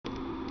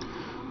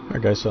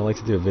Alright guys, so I'd like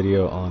to do a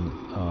video on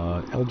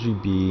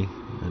LGB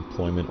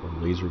employment or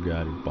laser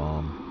guided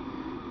bomb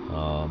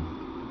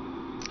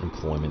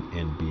employment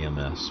in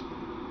BMS.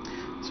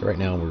 So right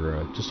now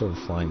we're just over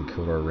flying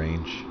Kodar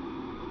range,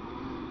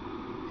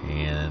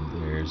 and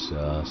there's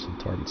some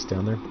targets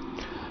down there.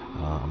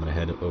 I'm going to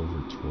head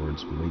over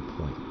towards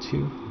waypoint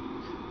 2,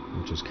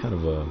 which is kind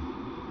of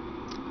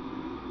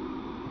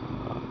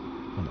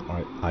an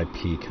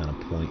IP kind of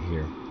point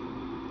here.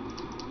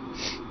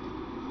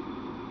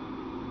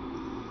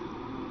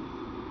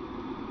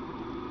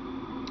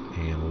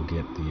 And we'll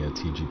get the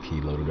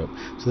TGP loaded up.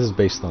 So this is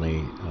based on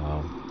a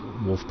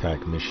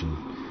Wolfpack mission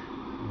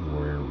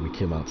where we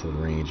came out to the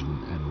range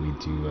and we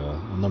do a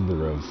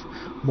number of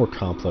more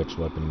complex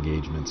weapon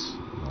engagements.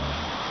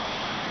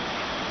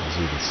 As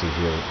you can see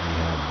here, we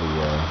have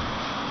the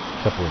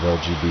couple of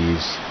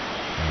LGBs,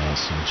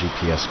 some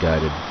GPS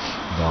guided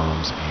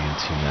bombs, and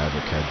 2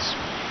 Maverick heads.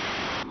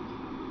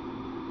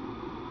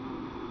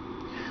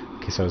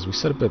 Okay, so as we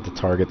set up at the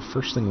target, the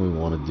first thing we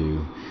want to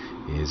do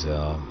is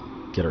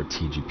get our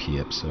TGP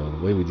up. So the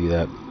way we do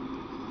that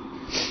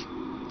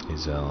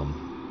is I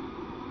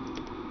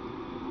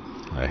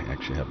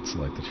actually have it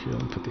selected here.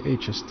 Let me put the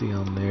HSD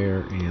on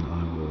there, and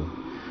I will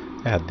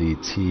add the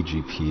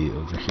TGP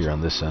over here on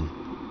this end.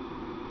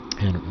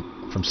 And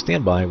from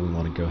standby, we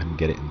want to go ahead and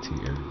get it into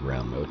air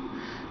ground mode,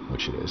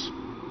 which it is.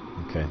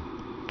 Okay.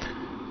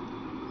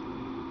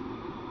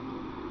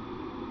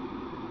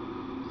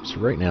 So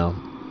right now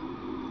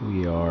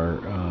we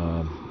are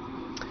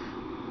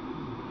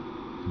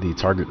the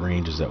target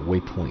range is at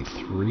waypoint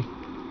 3,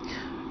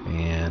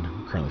 and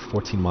we're currently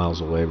 14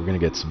 miles away. We're going to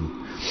get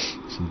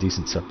some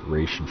decent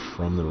separation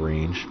from the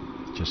range,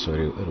 just so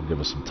it'll give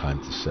us some time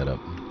to set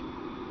up.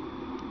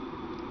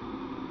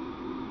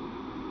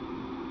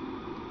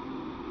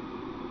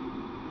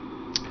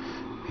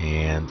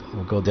 And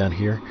we'll go down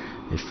here.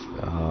 If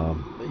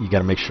you got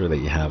to make sure that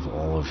you have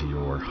all of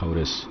your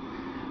HOTAS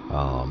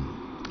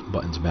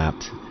buttons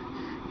mapped,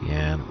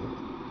 and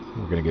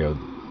we're going to go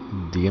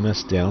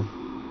DMS down,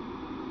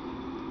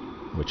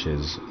 which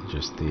is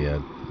just the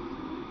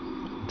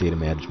data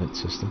management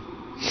system,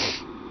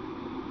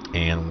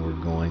 and we're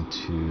going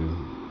to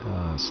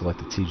select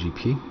the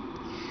TGP.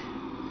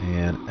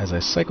 And as I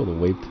cycle the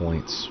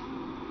waypoints,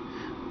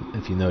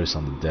 if you notice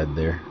on the dead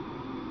there,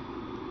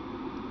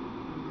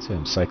 so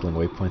I'm cycling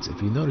waypoints.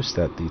 If you notice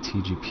that the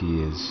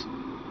TGP is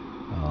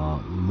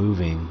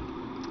moving,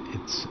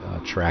 it's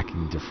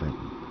tracking different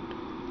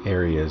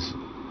areas,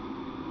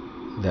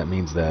 that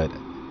means that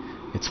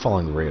it's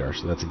following the radar,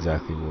 so that's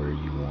exactly where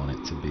you want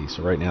it to be.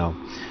 So right now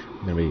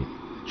I'm going to be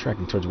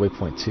tracking towards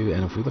waypoint 2,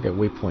 and if we look at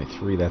waypoint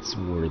 3, that's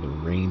where the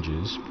range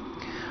is.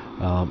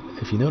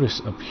 If you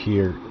notice up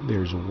here,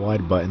 there's a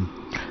wide button.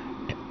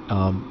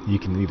 You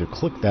can either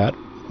click that,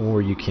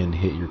 or you can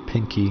hit your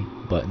pin key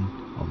button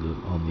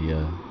on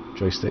the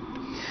joystick,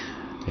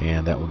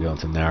 and that will go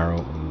into narrow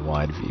or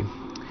wide view.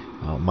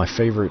 My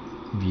favorite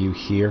view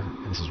here,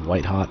 this is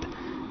white hot.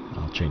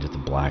 I'll change it to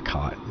black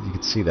hot. You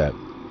can see that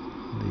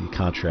the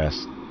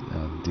contrast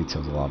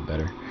details a lot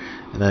better.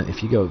 And then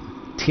if you go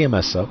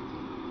TMS up,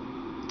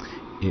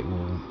 it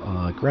will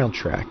ground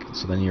track,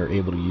 so then you're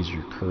able to use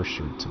your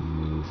cursor to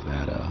move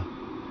that.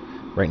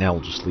 Right now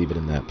we'll just leave it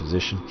in that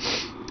position.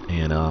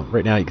 And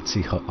right now you can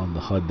see on the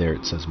HUD there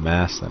it says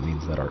mask. That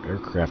means that our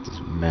aircraft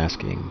is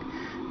masking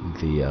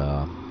the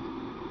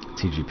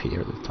TGP,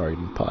 or the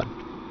targeting pod.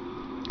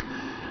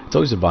 It's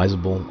always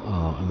advisable,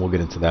 and we'll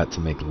get into that,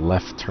 to make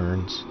left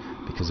turns,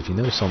 because if you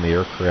notice on the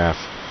aircraft,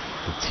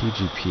 the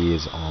TGP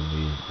is on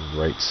the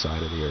right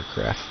side of the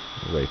aircraft,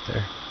 right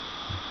there.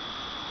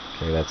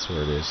 Okay, that's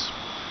where it is.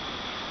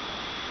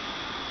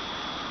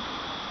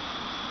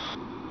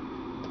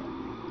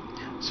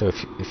 So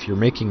if you're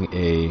making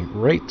a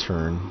right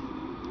turn,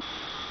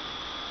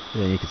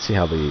 then you can see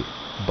how the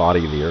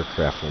body of the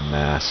aircraft will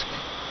mask.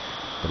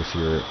 But if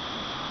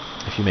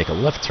you make a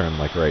left turn,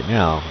 like right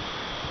now,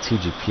 the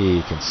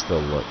TGP can still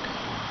look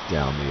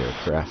down the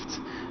aircraft,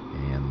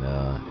 and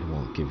it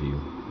won't give you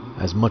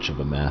as much of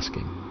a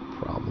masking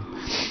problem.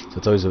 So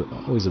it's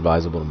always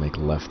advisable to make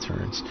left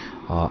turns.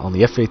 On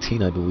the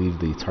F-18, I believe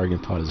the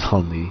targeting pod is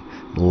on the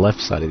left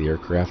side of the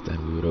aircraft,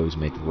 and we would always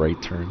make right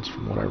turns,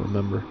 from what I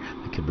remember.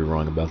 I could be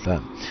wrong about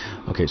that.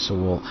 Okay, so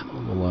we'll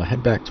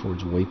head back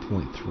towards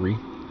waypoint 3,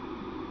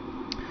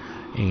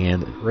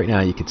 and right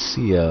now you can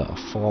see a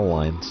fall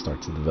line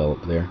start to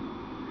develop there,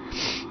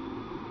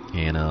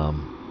 and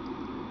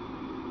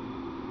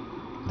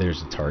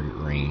there's the target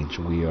range.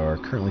 We are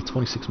currently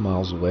 26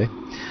 miles away,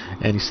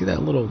 and you see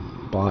that little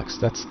box?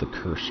 That's the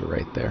cursor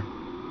right there.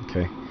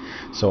 Okay,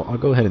 so I'll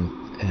go ahead and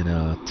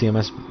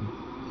TMS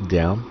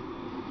down,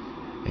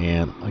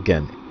 and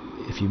again,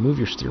 if you move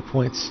your steer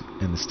points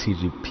and this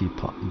TGP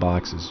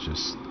box is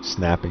just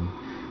snapping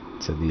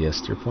to the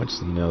steer points,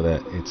 so you know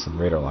that it's in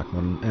radar lock.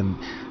 And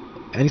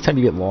anytime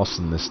you get lost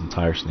in this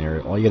entire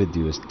scenario, all you got to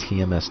do is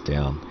TMS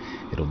down.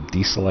 It'll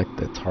deselect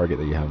the target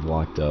that you have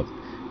locked up,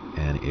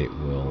 and it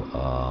will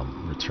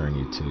return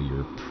you to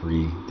your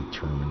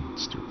predetermined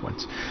steer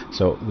points.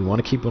 So we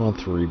want to keep it on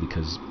 3,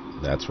 because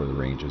that's where the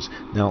range is.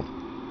 Now,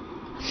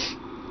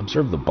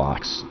 observe the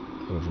box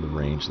over the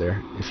range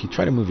there. If you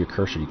try to move your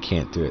cursor, you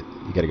can't do it.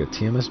 You got to go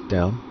TMS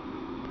down.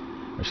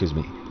 Or excuse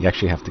me, you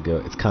actually have to go,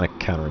 it's kind of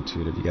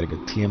counterintuitive. You got to go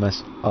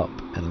TMS up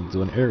and then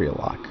do an area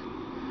lock.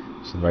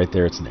 So right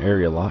there, it's an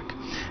area lock.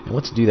 And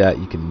once you do that,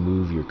 you can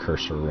move your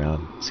cursor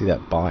around. See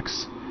that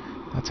box?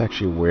 That's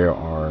actually where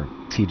our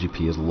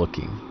TGP is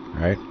looking,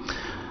 right?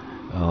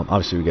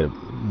 Obviously, we get a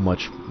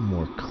much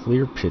more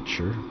clear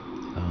picture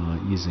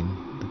using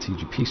the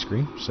TGP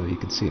screen, so you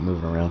can see it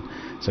moving around.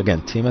 So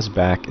again, TMS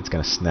back, it's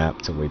going to snap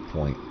to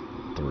waypoint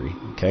 3,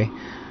 okay?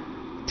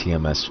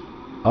 TMS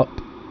up,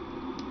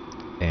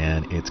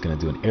 and it's going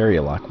to do an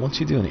area lock. Once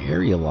you do an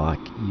area lock,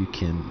 you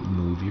can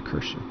move your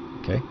cursor,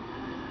 okay?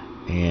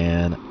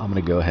 And I'm going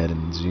to go ahead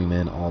and zoom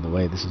in all the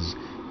way. This is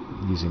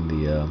using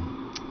the,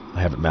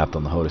 I have it mapped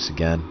on the HOTUS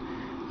again,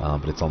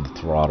 but it's on the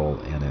throttle,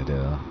 and it,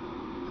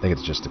 I think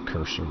it's just a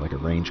cursor, like a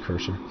range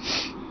cursor.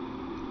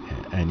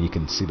 And you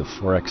can see the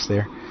 4x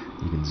there.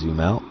 You can zoom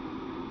out,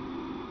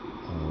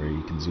 or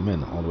you can zoom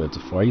in all the way up to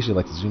 4. I usually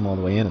like to zoom all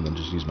the way in and then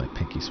just use my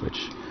pinky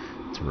switch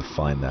to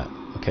refine that.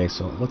 Okay,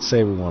 so let's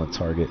say we want to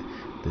target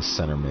this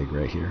center MIG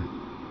right here.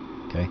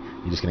 Okay,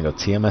 you're just going to go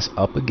TMS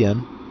up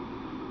again,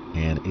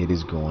 and it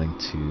is going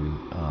to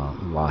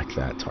lock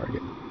that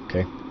target.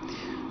 Okay,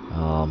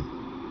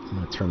 I'm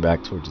going to turn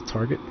back towards the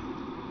target.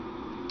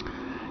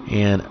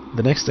 And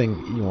the next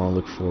thing you want to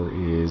look for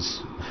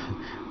is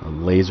a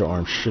laser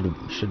arm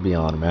should be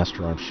on, a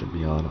master arm should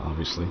be on,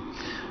 obviously.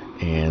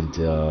 And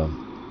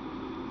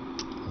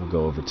we'll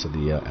go over to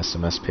the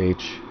SMS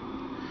page,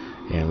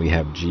 and we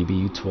have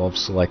GBU-12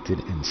 selected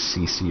in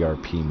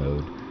CCRP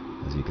mode,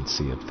 as you can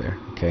see up there.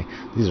 Okay,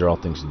 these are all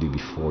things to do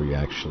before you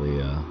actually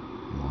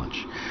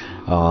launch.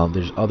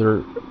 There's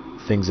other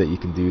things that you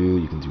can do.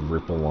 You can do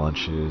ripple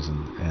launches,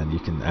 and you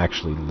can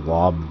actually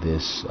lob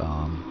this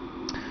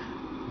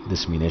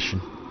this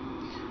munition.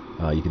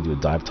 You can do a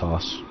dive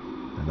toss,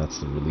 and that's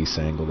the release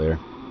angle there.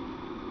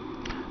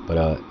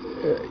 But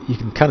you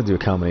can kind of do a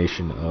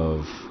combination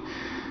of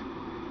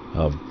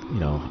you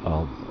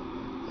know,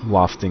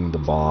 lofting the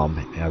bomb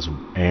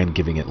and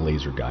giving it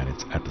laser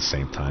guidance at the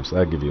same time. So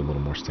that'll give you a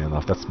little more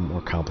standoff. That's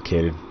more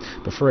complicated.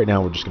 But for right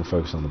now, we're just going to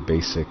focus on the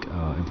basic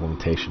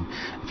implementation.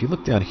 If you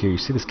look down here, you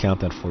see this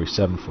countdown: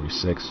 47,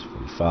 46,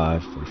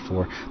 45,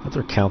 44. That's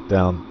our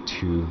countdown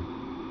to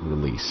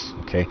release.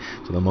 Okay,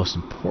 so the most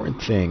important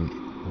thing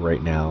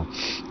right now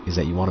is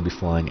that you want to be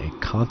flying as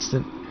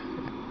constant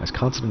an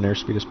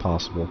airspeed as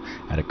possible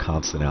at a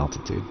constant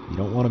altitude. You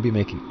don't want to be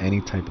making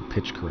any type of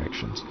pitch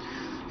corrections,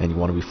 and you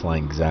want to be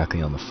flying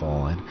exactly on the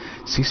fall line.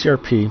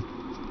 CCRP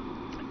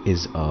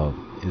is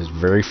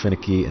very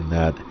finicky in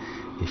that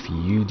if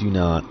you do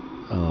not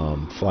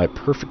fly a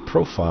perfect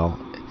profile,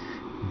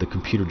 the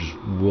computer just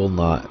will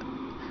not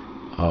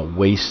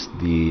waste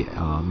the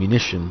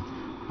munition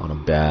on a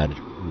bad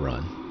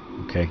run.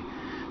 Okay,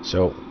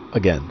 so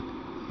again,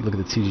 you look at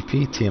the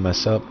TGP,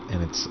 TMS up,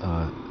 and it's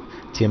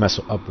TMS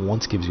up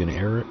once gives you an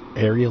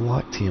area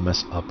lock.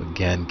 TMS up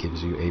again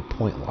gives you a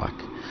point lock.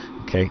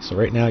 Okay, so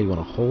right now you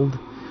want to hold.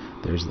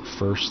 There's the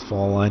first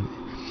fall line.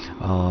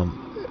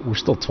 We're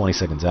still 20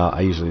 seconds out.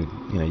 I usually,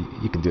 you know,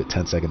 you can do it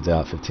 10 seconds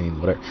out, 15,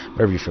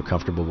 whatever you feel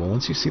comfortable. But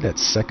once you see that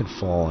second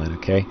fall line,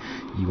 okay,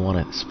 you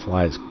want to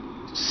fly as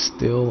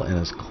still and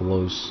as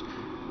close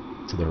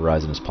to the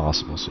horizon as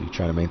possible. So you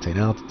try to maintain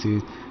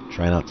altitude,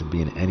 try not to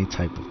be in any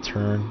type of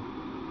turn,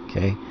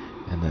 okay?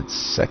 And that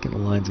second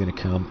line's going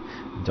to come.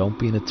 Don't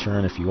be in a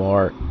turn. If you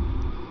are,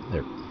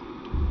 there.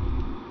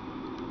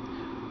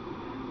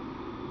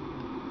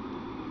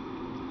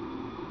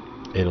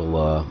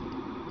 It'll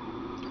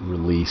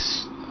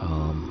release.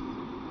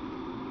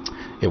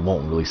 It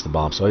won't release the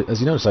bomb. So as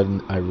you notice,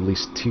 I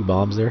released 2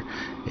 bombs there,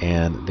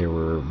 and they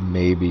were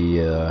maybe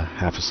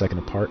half a second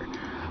apart.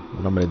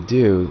 What I'm going to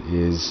do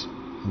is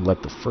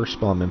let the first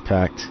bomb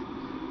impact,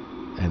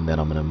 and then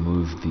I'm going to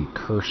move the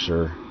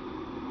cursor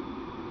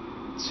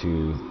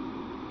to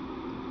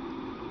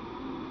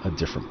a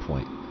different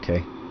point.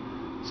 Okay,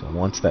 so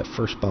once that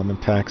first bomb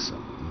impacts,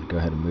 I'm going to go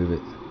ahead and move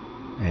it,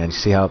 and you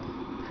see how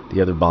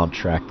the other bomb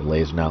tracked the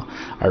laser. Now,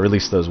 I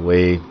released those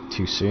way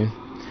too soon.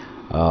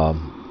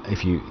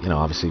 If you know,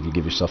 obviously, if you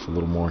give yourself a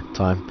little more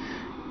time,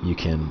 you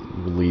can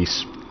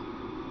release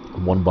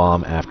one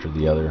bomb after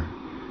the other,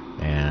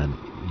 and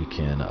you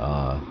can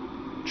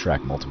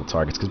track multiple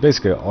targets. Because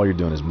basically, all you're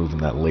doing is moving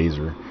that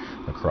laser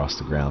across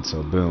the ground.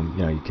 So, boom,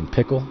 you know, you can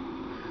pickle,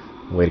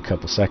 wait a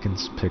couple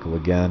seconds, pickle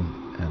again,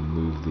 and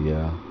move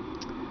the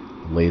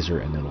laser,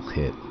 and it'll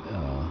hit.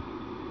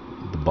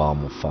 The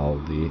bomb will follow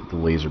the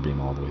laser beam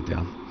all the way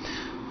down.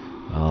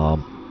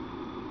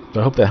 So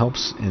I hope that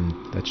helps, and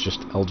that's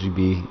just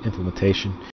LGB implementation.